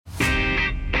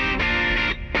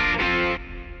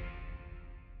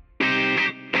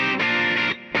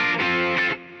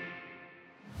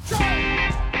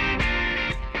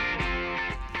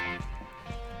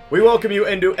We welcome you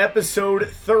into episode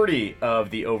 30 of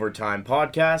the Overtime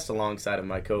Podcast. Alongside of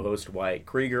my co-host Wyatt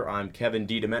Krieger, I'm Kevin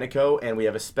DiDomenico, and we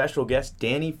have a special guest,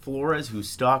 Danny Flores, whose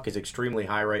stock is extremely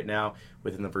high right now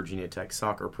within the Virginia Tech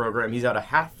soccer program. He's out of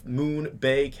Half Moon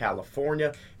Bay,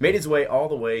 California. Made his way all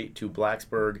the way to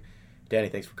Blacksburg. Danny,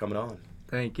 thanks for coming on.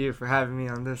 Thank you for having me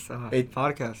on this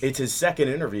podcast. It's his second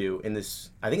interview in this,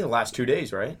 I think, in the last 2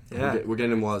 days, right? Yeah. We're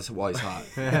getting him while he's hot.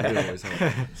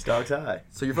 Stock's high.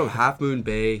 So you're from Half Moon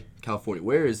Bay, California.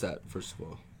 Where is that, first of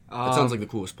all? That sounds like the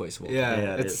coolest place of all.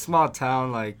 Yeah, it's a small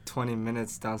town, like 20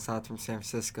 minutes down south from San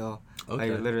Francisco.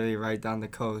 Okay. Like literally right down the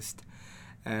coast.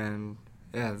 And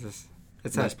yeah,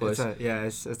 it's nice place.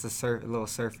 It's a little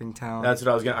surfing town. That's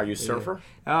what I was going to... Are you a surfer?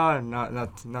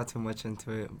 Not too much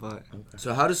into it, but... Okay.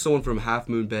 So how does someone from Half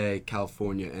Moon Bay,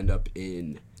 California end up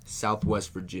in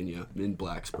Southwest Virginia, in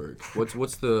Blacksburg?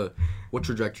 What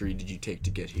trajectory did you take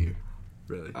to get here,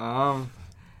 really?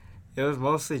 It was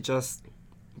mostly just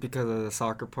because of the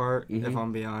soccer part, if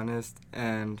I'm being honest.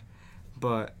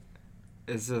 But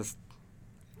it's just...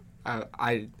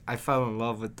 I fell in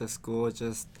love with the school,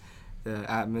 just... the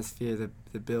atmosphere,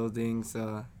 the buildings,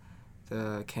 the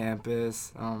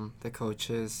campus, the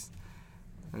coaches,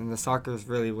 and the soccer is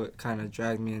really what kind of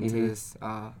dragged me into this.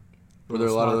 Were there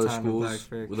a lot of other schools?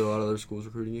 Were there a lot of other schools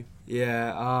recruiting you?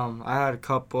 Yeah, I had a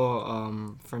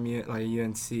couple from like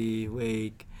UNC,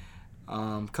 Wake,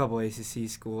 couple ACC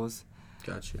schools.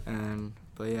 Gotcha.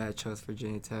 But yeah, I chose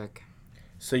Virginia Tech.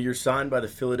 So you're signed by the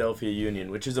Philadelphia Union,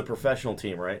 which is a professional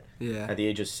team, right? Yeah. At the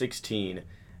age of 16.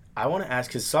 I want to ask,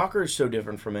 because soccer is so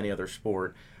different from any other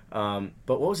sport, but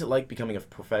what was it like becoming a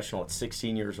professional at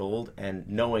 16 years old and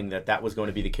knowing that was going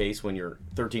to be the case when you're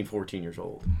 13, 14 years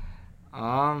old?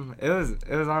 It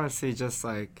was honestly just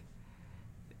like,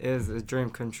 it was a dream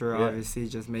come true, Yeah. Obviously,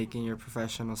 just making your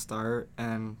professional start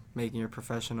and making your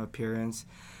professional appearance.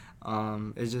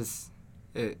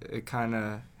 It kind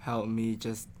of helped me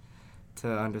just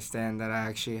to understand that I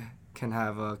actually can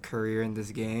have a career in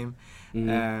this game,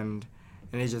 and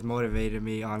it just motivated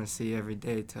me, honestly, every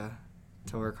day to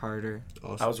work harder.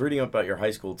 Awesome. I was reading up about your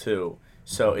high school, too.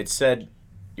 So it said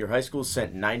your high school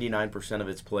sent 99% of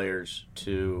its players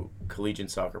to collegiate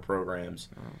soccer programs.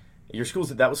 Your schools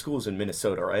in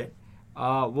Minnesota, right?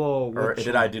 Or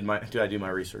did I do my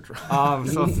research wrong?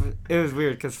 It was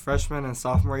weird because freshman and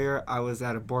sophomore year, I was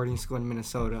at a boarding school in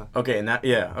Minnesota. Okay,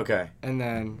 okay. And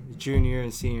then junior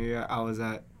and senior year, I was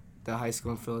at the high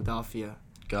school in Philadelphia.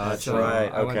 Gotcha. So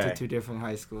right, I went okay. to two different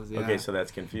high schools. Yeah. Okay, so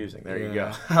that's confusing. There you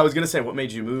Yeah. go. I was gonna say, what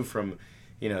made you move from,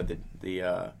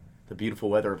 the beautiful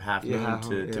weather of Half Moon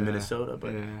to Minnesota?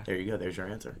 But there you go. There's your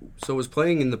answer. So was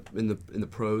playing in the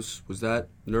pros, was that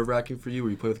nerve-wracking for you? Were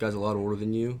you playing with guys a lot older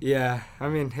than you? Yeah, I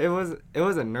mean it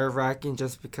wasn't nerve-wracking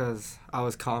just because I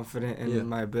was confident in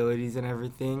my abilities and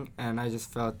everything, and I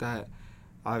just felt that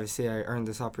obviously I earned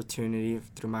this opportunity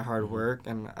through my hard work,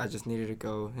 and I just needed to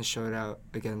go and show it out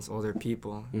against older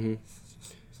people.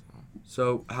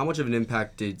 So how much of an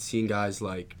impact did seeing guys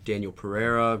like Daniel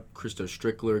Pereira, Christo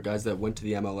Strickler, guys that went to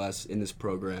the MLS in this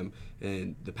program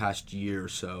in the past year or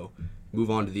so, move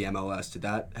on to the MLS? Did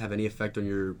that have any effect on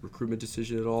your recruitment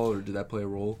decision at all, or did that play a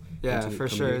role? Yeah, for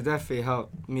sure. It definitely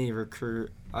helped me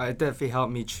recruit. It definitely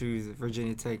helped me choose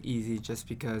Virginia Tech easy, just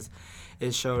because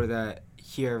it showed that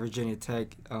here at Virginia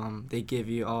Tech, they give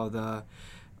you all the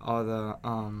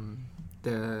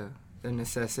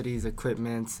necessities,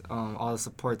 equipment, all the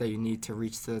support that you need to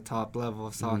reach to the top level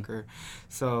of soccer.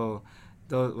 So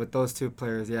with those two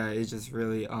players, it just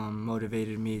really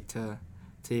motivated me to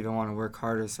even want to work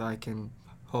harder so I can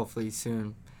hopefully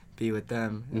soon be with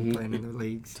them and playing in the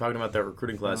leagues. Talking about that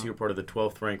recruiting class, you were part of the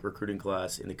 12th ranked recruiting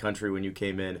class in the country when you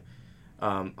came in.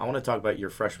 I want to talk about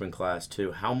your freshman class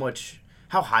too.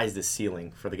 How high is the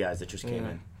ceiling for the guys that just came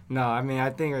in? No, I mean,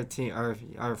 I think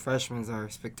our freshmen are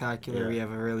spectacular. Yeah.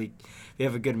 We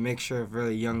have a good mixture of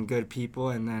really young, good people,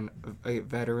 and then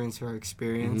veterans who are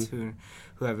experienced,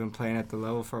 who have been playing at the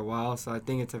level for a while. So I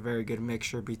think it's a very good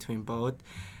mixture between both.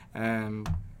 And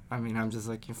I mean, I'm just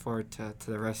looking forward to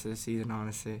the rest of the season,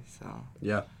 honestly.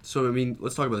 Yeah. So I mean,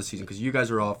 let's talk about the season, because you guys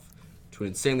are off to an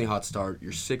insanely hot start.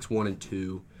 You're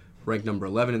 6-1-2, ranked number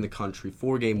 11 in the country,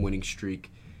 4-game winning streak,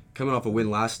 coming off a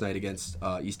win last night against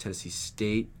East Tennessee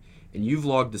State. And you've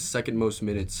logged the second most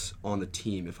minutes on the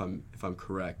team, if I'm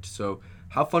correct. So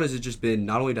how fun has it just been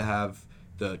not only to have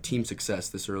the team success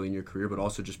this early in your career, but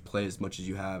also just play as much as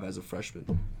you have as a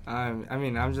freshman? I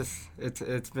mean,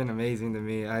 it's been amazing to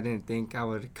me. I didn't think I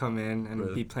would come in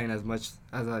and be playing as much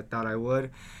as I thought I would.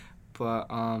 But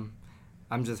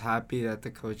I'm just happy that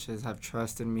the coaches have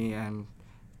trusted me and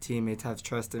teammates have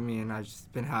trusted me, and I've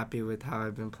just been happy with how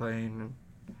I've been playing.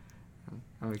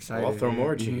 I'm excited. Well, I'll throw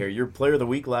more at you here. You're Player of the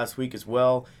Week last week as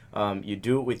well. You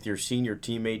do it with your senior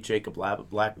teammate, Jacob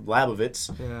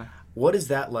Labovitz. Yeah. What is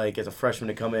that like as a freshman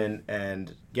to come in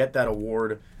and get that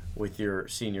award with your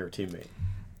senior teammate?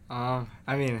 I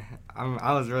mean,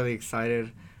 I was really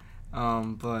excited,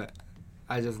 but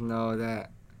I just know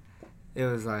that it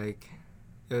was a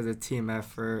team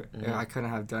effort. Mm-hmm. I couldn't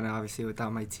have done it, obviously,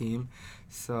 without my team.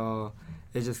 So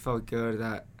it just felt good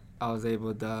that I was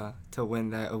able to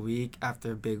win that a week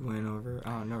after a big win over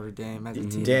Notre Dame as a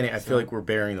team. Danny, I feel like we're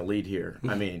bearing the lead here.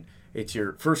 I mean, it's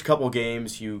your first couple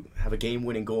games. You have a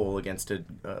game-winning goal against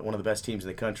one of the best teams in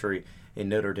the country in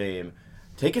Notre Dame.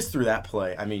 Take us through that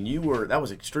play. I mean, that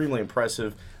was extremely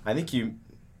impressive. I think you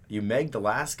megged the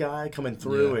last guy coming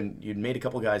through, and you made a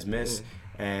couple guys miss,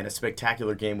 and a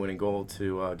spectacular game-winning goal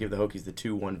to give the Hokies the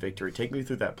 2-1 victory. Take me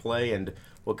through that play and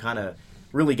what kind of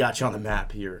really got you on the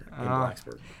map here in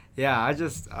Blacksburg. Yeah, it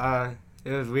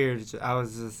was weird.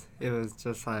 It was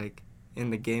just like in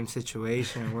the game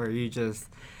situation where you have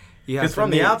because from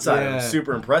the outside, it was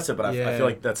super impressive, but I feel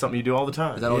like that's something you do all the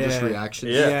time. Is that all just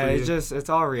reactions? Yeah, it's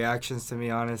all reactions to me,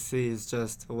 honestly. It's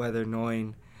just whether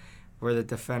knowing where the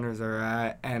defenders are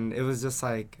at, and it was just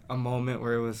like a moment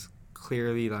where it was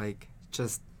clearly like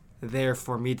just there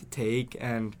for me to take,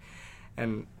 and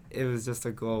it was just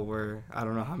a goal where I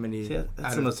don't know how many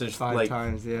five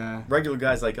times. Yeah, regular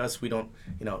guys like us, we don't,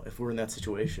 if we're in that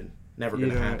situation, never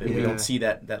gonna happen. Yeah. We don't see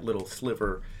that little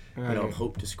sliver,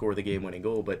 hope to score the game-winning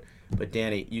goal. But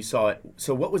Danny, you saw it.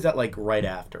 So what was that like right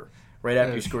after? Right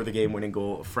after you score the game-winning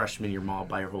goal, a freshman, you're mobbed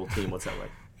by your whole team. What's that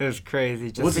like? It was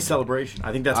crazy. What's the celebration?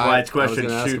 I think that's Wyatt's question.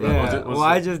 Shoot.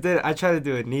 Yeah. I tried to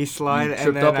do a knee slide,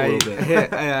 and then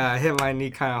I hit my knee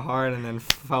kind of hard and then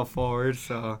fell forward,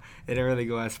 so it didn't really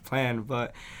go as planned.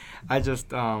 But I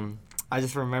just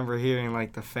remember hearing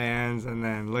like the fans and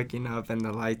then looking up and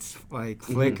the lights like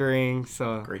flickering.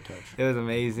 So great touch. It was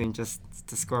amazing just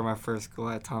to score my first goal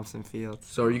at Thompson Field.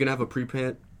 So are you gonna have a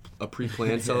pre-planned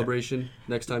celebration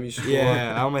next time you score?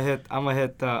 Yeah, I'm gonna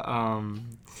hit the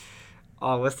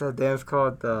what's that dance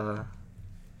called? I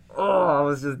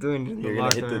was just doing it in You're the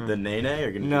locker room. You're gonna hit the nene?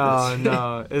 Or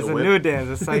No. It's a new dance.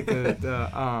 It's like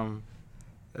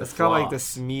it's called like the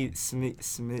smizzy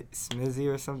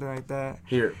or something like that.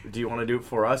 Here, do you want to do it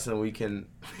for us and we can?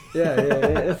 Yeah.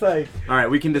 It's like. All right,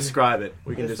 we can describe it.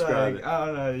 It. I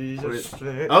don't know. You just.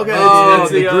 Okay.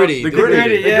 It's the gritty. The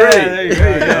gritty. Yeah, there you go.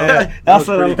 Yeah. That's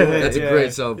what I'm doing. That's a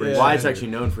great celebration. Wyatt's actually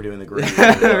known for doing the gritty.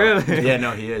 Really? Yeah,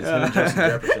 no, he is. Him and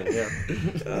Justin Jefferson. Yeah.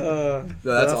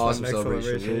 That's an awesome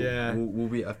celebration. Yeah.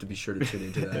 We'll have to be sure to tune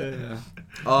into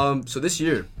that. So this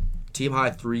year, team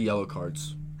high 3 yellow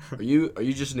cards. Are you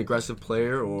just an aggressive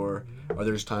player, or are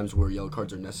there times where yellow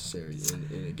cards are necessary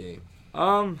in a game?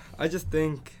 I just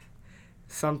think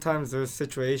sometimes there's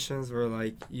situations where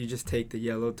like you just take the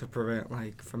yellow to prevent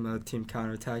like from the team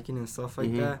counterattacking and stuff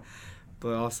like that.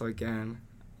 But also again,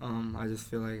 I just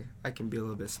feel like I can be a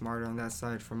little bit smarter on that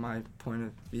side from my point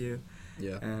of view.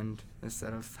 Yeah. And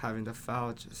instead of having to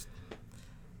foul, just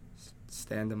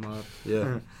stand them up.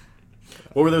 Yeah.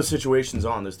 What were those situations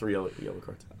on, those 3 yellow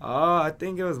cards? I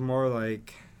think it was more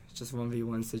like just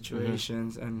 1v1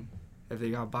 situations, and if they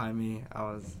got by me, I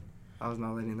was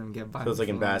not letting them get by me. So it's like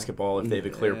in basketball, if they have a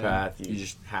clear path, you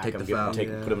just hack take them, the foul.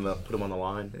 put them on the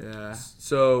line. Yeah.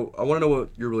 So I want to know what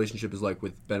your relationship is like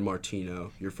with Ben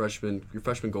Martino, your freshman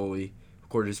goalie.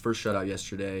 Recorded his first shutout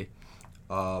yesterday.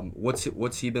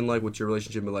 What's he been like? What's your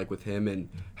relationship been like with him, and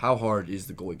how hard is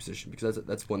the goalie position? Because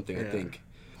that's one thing I think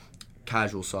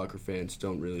casual soccer fans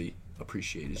don't really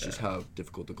appreciate. It's just how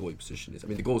difficult the goalie position is. I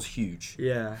mean, the goal is huge.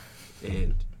 Yeah.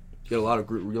 And you get a lot of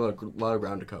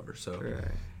ground to cover. So. Right.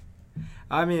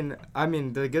 I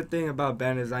mean, the good thing about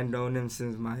Ben is I've known him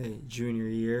since my junior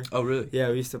year. Oh, really? Yeah,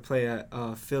 we used to play at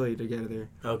Philly together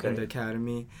in the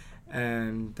academy,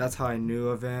 and that's how I knew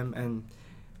of him. And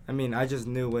I mean, I just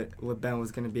knew what Ben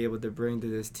was going to be able to bring to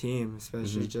this team,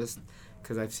 especially just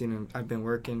because I've seen him. I've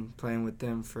been playing with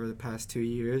them for the past 2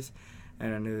 years,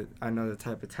 and I know the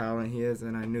type of talent he is,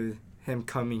 and I knew him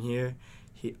coming here.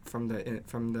 From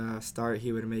the start,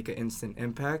 he would make an instant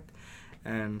impact,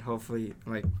 and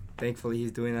thankfully,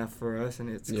 he's doing that for us, and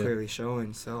it's clearly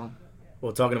showing. So.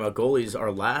 Well, talking about goalies,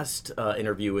 our last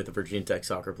interview with a Virginia Tech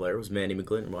soccer player was Mandy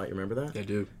McGlinton. Wyatt, you remember that? I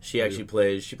do. She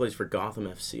plays for Gotham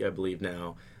FC, I believe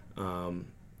now,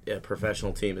 a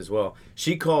professional team as well.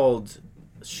 She called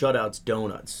shutouts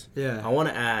donuts. Yeah. I want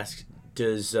to ask,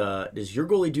 does your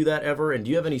goalie do that ever? And do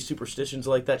you have any superstitions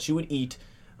like that? She would eat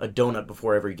a donut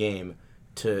before every game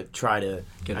to try to,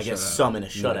 summon a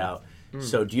shutout.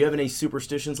 So do you have any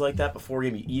superstitions like that before a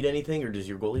game? You eat anything, or does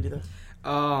your goalie do that?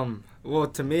 Well,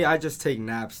 to me, I just take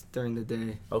naps during the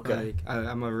day. Okay. Like,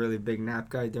 I'm a really big nap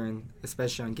guy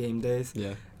especially on game days.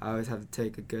 Yeah. I always have to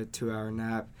take a good 2-hour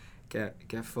nap, get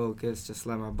focused, just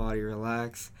let my body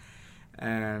relax,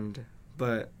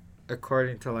 but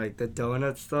according to like the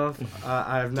donut stuff,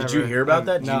 I've never. Did you hear about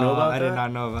that? Did no, you know about I that? did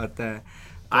not know about that.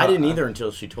 I didn't either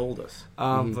until she told us.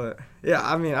 But yeah,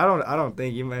 I mean, I don't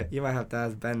think you might have to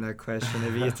ask Ben that question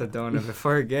if he eats a donut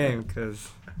before a game, because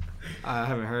I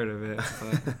haven't heard of it.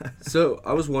 But. So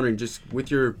I was wondering, just with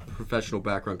your professional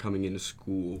background coming into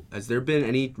school, has there been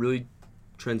any really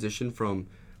transition from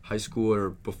high school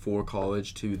or before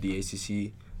college to the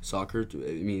ACC soccer?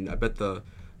 I mean, I bet the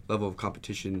level of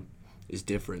competition is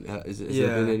different. Has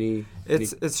there been any?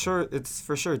 It's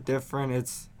for sure different.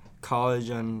 It's college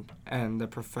and the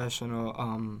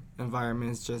professional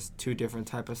environment is just two different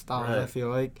type of styles. Right. I feel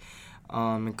like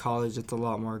in college it's a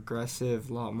lot more aggressive,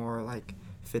 a lot more like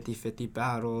 50-50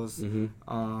 battles,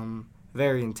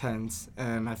 very intense.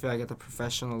 And I feel like at the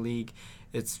professional league,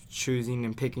 it's choosing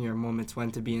and picking your moments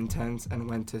when to be intense and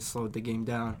when to slow the game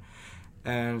down.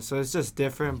 And so it's just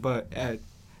different, but at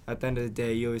the end of the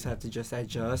day, you always have to just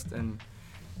adjust and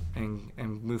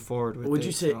move forward with it. Would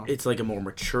you say it's like a more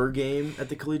mature game at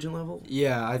the collegiate level?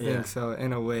 Yeah, I think so,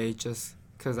 in a way, just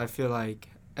because I feel like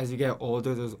as you get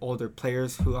older, there's older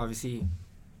players who obviously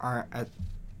are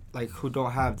who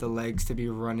don't have the legs to be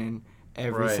running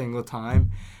every single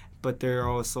time, but they're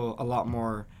also a lot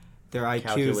more, their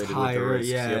IQ is higher,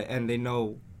 risks, and they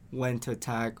know when to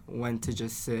attack, when to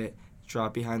just sit,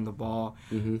 drop behind the ball,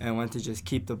 and when to just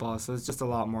keep the ball. So it's just a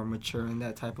lot more mature in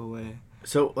that type of way.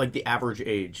 So, like, the average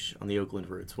age on the Oakland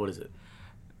Roots, what is it?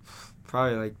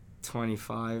 Probably, like,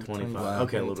 25. 25.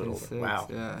 Okay, a little bit older. Wow.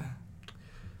 Yeah.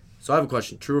 So I have a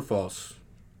question. True or false?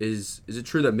 Is it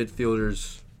true that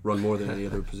midfielders run more than any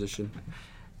other position?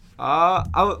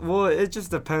 Well, it just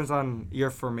depends on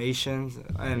your formations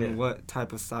and what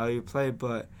type of style you play.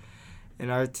 But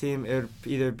in our team, it would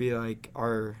either be, like,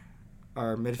 our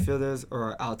midfielders or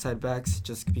our outside backs,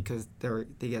 just because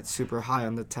they get super high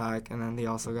on the attack, and then they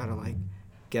also gotta like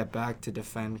get back to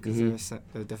defend because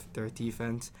they're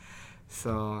defense.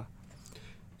 So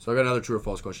I got another true or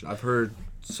false question. I've heard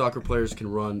soccer players can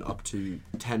run up to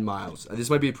 10 miles. This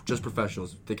might be just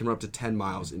professionals. They can run up to 10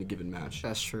 miles in a given match.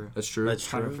 That's true. That's true. That's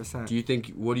true. 100%.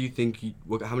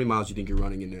 How many miles do you think you're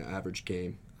running in an average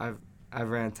game? I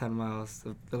ran 10 miles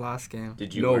the last game.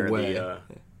 Did you wear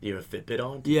you have a Fitbit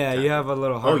on? Yeah, you have a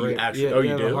little heart rate. You have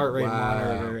do? a heart rate Wow.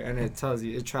 monitor, and it tells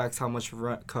you, it tracks how much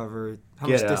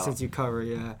distance you cover.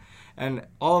 Yeah, and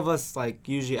all of us like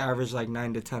usually average like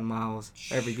 9 to 10 miles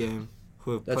every game.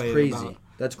 That's crazy.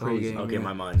 That's crazy. Game, Okay,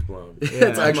 my mind's blown.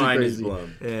 That's My actually mind crazy. is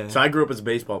blown. Yeah. So I grew up as a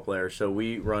baseball player, so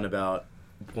we run about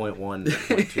 0.1 to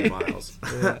 0.2 miles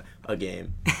a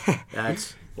game.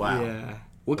 That's wow. Yeah.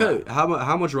 What kind of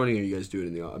how much running are you guys doing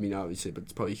in the? I mean, obviously, but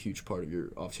it's probably a huge part of your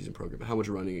off-season program. But how much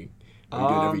running are you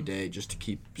doing every day just to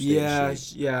keep staying in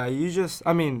shape? Yeah. You just,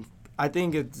 I mean, I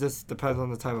think it just depends on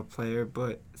the type of player,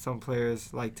 but some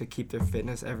players like to keep their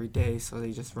fitness every day, so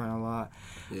they just run a lot.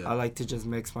 Yeah. I like to just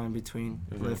mix mine between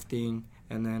lifting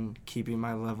and then keeping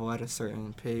my level at a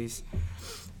certain pace.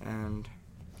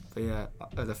 But yeah,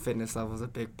 the fitness level is a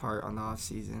big part on the off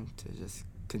season to just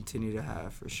continue to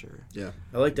have for sure. Yeah.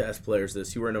 I like to ask players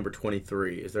this. You wear number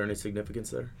 23. Is there any significance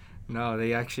there? No,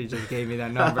 they actually just gave me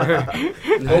that number.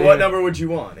 Well, what number would you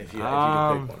want if you could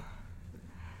pick one?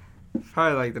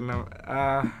 Probably like the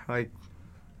number,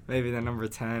 maybe the number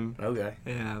 10. Okay.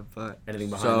 Yeah, but Anything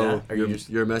behind that?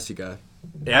 You're a Messi guy.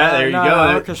 Yeah, there you go.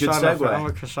 I'm a Good Cristiano segue. I'm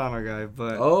a Cristiano guy,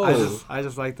 but I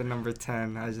just like the number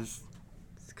 10. It's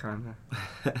kind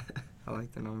of I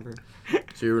like the number.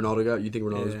 So you're a Ronaldo guy? You think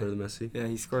Ronaldo's better than Messi? Yeah,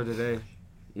 he scored today.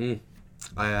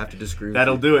 I have to disagree with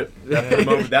That'll you. do it.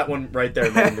 That one right there,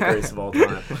 moment the greatest of all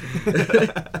time.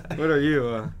 What are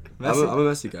you, Messi? I'm a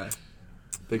Messi guy.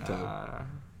 Big time.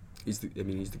 He's the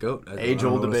GOAT.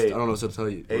 Age-old debate. I don't know what to tell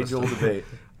you. Age-old debate.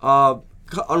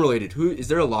 Unrelated. Is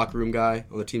there a locker room guy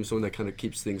on the team? Someone that kind of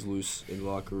keeps things loose in the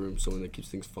locker room. Someone that keeps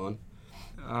things fun.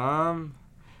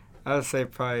 I would say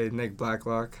probably Nick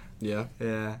Blacklock. Yeah.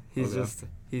 Yeah.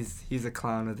 He's a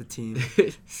clown of the team.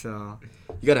 So.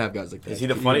 You gotta have guys like that. Is he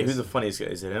the funny? Who's the funniest guy?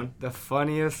 Is it him? The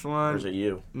funniest one? Or is it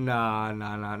you? Nah,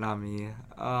 not me.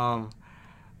 I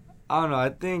don't know. I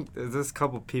think there's a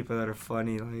couple people that are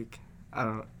funny. Like, I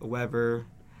don't know, Weber,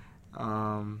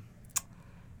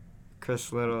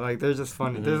 Chris Little. Like, they're just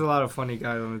funny. Mm-hmm. There's a lot of funny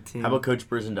guys on the team. How about Coach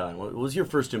Brizendine? What was your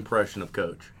first impression of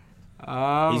Coach?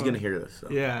 He's going to hear this. So.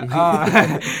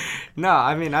 Yeah. No,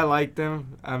 I mean, I liked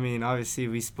him. I mean, obviously,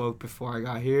 we spoke before I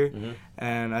got here. Mm-hmm.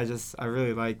 And I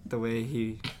really liked the way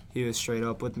he was straight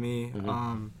up with me.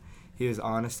 Mm-hmm. he was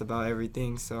honest about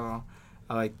everything. So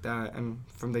I like that. And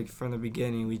from the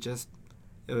beginning,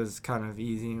 it was kind of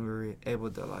easy, and we were able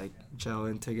to like gel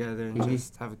in together and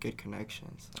just have a good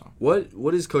connection. So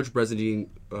what is Coach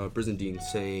Brizendine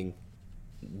saying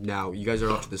now? You guys are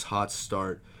off to this hot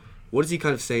start. What is he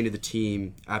kind of saying to the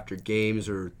team after games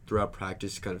or throughout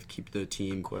practice to kind of keep the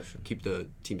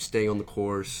team staying on the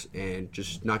course and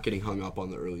just not getting hung up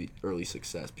on the early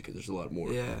success, because there's a lot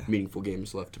more meaningful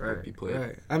games left to be played?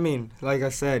 Right. I mean, like I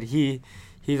said,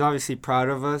 he's obviously proud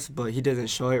of us, but he doesn't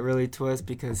show it really to us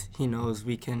because he knows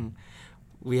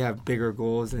we have bigger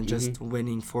goals than just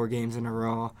winning 4 games in a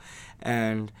row.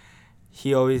 And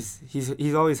he's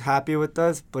always happy with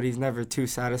us, but he's never too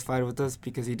satisfied with us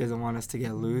because he doesn't want us to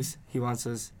get loose. He wants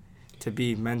us to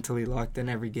be mentally locked in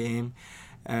every game,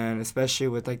 and especially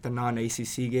with like the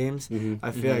non-ACC games,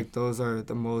 I feel like those are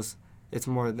the most. It's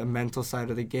more the mental side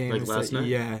of the game. Like it's last night?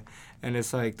 Yeah, and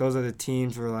it's like those are the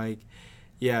teams where like,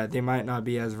 yeah, they might not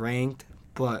be as ranked,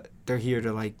 but they're here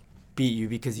to like beat you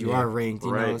because you are ranked,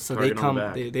 you know. So target they come,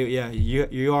 on the back.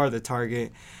 you are the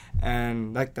target,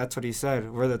 and like that's what he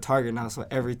said. We're the target now, so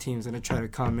every team's gonna try to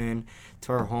come in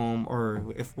to our home,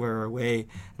 or if we're away,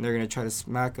 and they're gonna try to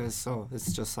smack us. So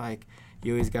it's just like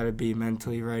you always got to be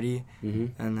mentally ready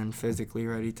and then physically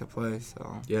ready to play.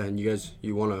 So yeah, and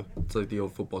you wanna, it's like the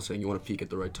old football saying, you wanna peak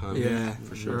at the right time. Yeah,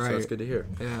 for sure. right. So that's good to hear.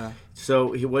 Yeah.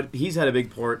 So he's had a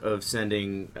big part of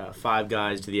sending 5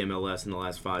 guys to the MLS in the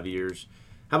last 5 years.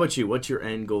 How about you? What's your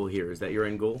end goal here? Is that your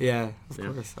end goal? Yeah, of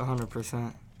course,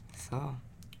 100%. So.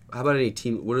 How about any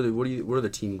team? What are the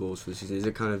team goals for the season? Is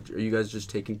it kind of, are you guys just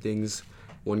taking things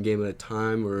one game at a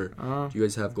time, or do you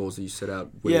guys have goals that you set out?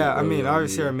 Yeah, I mean,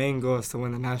 obviously our main goal is to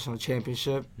win the national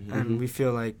championship, and we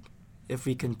feel like if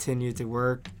we continue to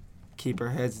work, keep our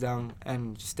heads down,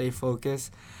 and stay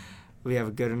focused, we have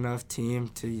a good enough team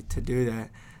to do that.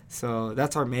 So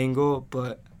that's our main goal,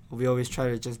 but we always try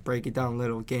to just break it down a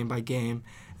little game by game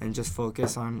and just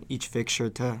focus on each fixture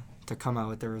to come out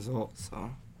with the result.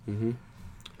 So.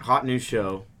 Hot new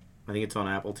show. I think it's on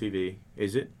Apple TV.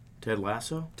 Is it Ted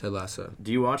Lasso? Ted Lasso.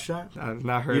 Do you watch that? I've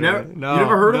not heard of it. No, you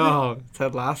never heard of it? No,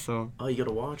 Ted Lasso. Oh, you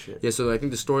gotta watch it. Yeah, so I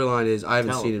think the storyline is, I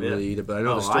haven't seen it really either, but I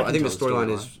know I think the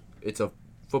storyline is, it's a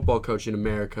football coach in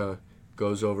America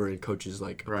goes over and coaches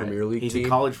like a Premier League He's team. a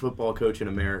college football coach in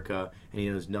America, and he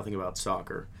knows nothing about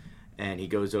soccer. And he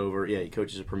goes over, he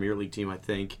coaches a Premier League team, I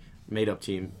think, made-up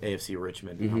team, AFC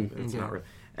Richmond. It's not right.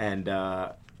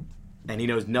 And he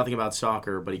knows nothing about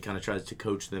soccer, but he kind of tries to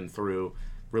coach them through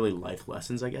really life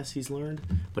lessons, I guess he's learned.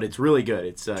 But it's really good.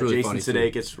 It's really Jason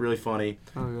Sudeikis. It's really funny.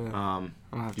 Oh, good. I'm going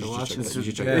to have to watch it. You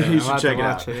should check it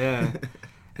out. Yeah.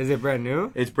 Is it brand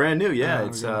new? It's brand new, yeah. Oh,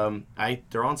 it's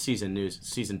they're on season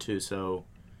 2, so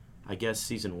I guess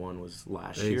season 1 was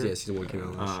last year. Yeah, season 1 came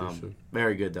out last year. So.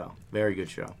 Very good, though. Very good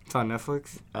show. It's on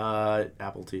Netflix?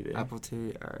 Apple TV. Apple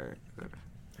TV, all right.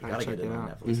 I gotta get it on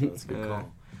Netflix, so that's a good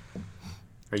call.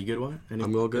 Are you good, Wyatt?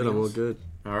 I'm all good.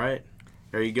 All right.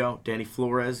 There you go. Danny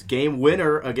Flores, game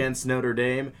winner against Notre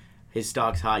Dame. His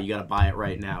stock's high. You got to buy it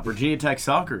right now. Virginia Tech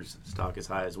Soccer's stock is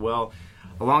high as well.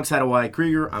 Alongside Wyatt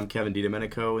Krieger, I'm Kevin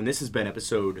DiDomenico, and this has been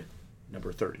episode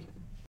number 30.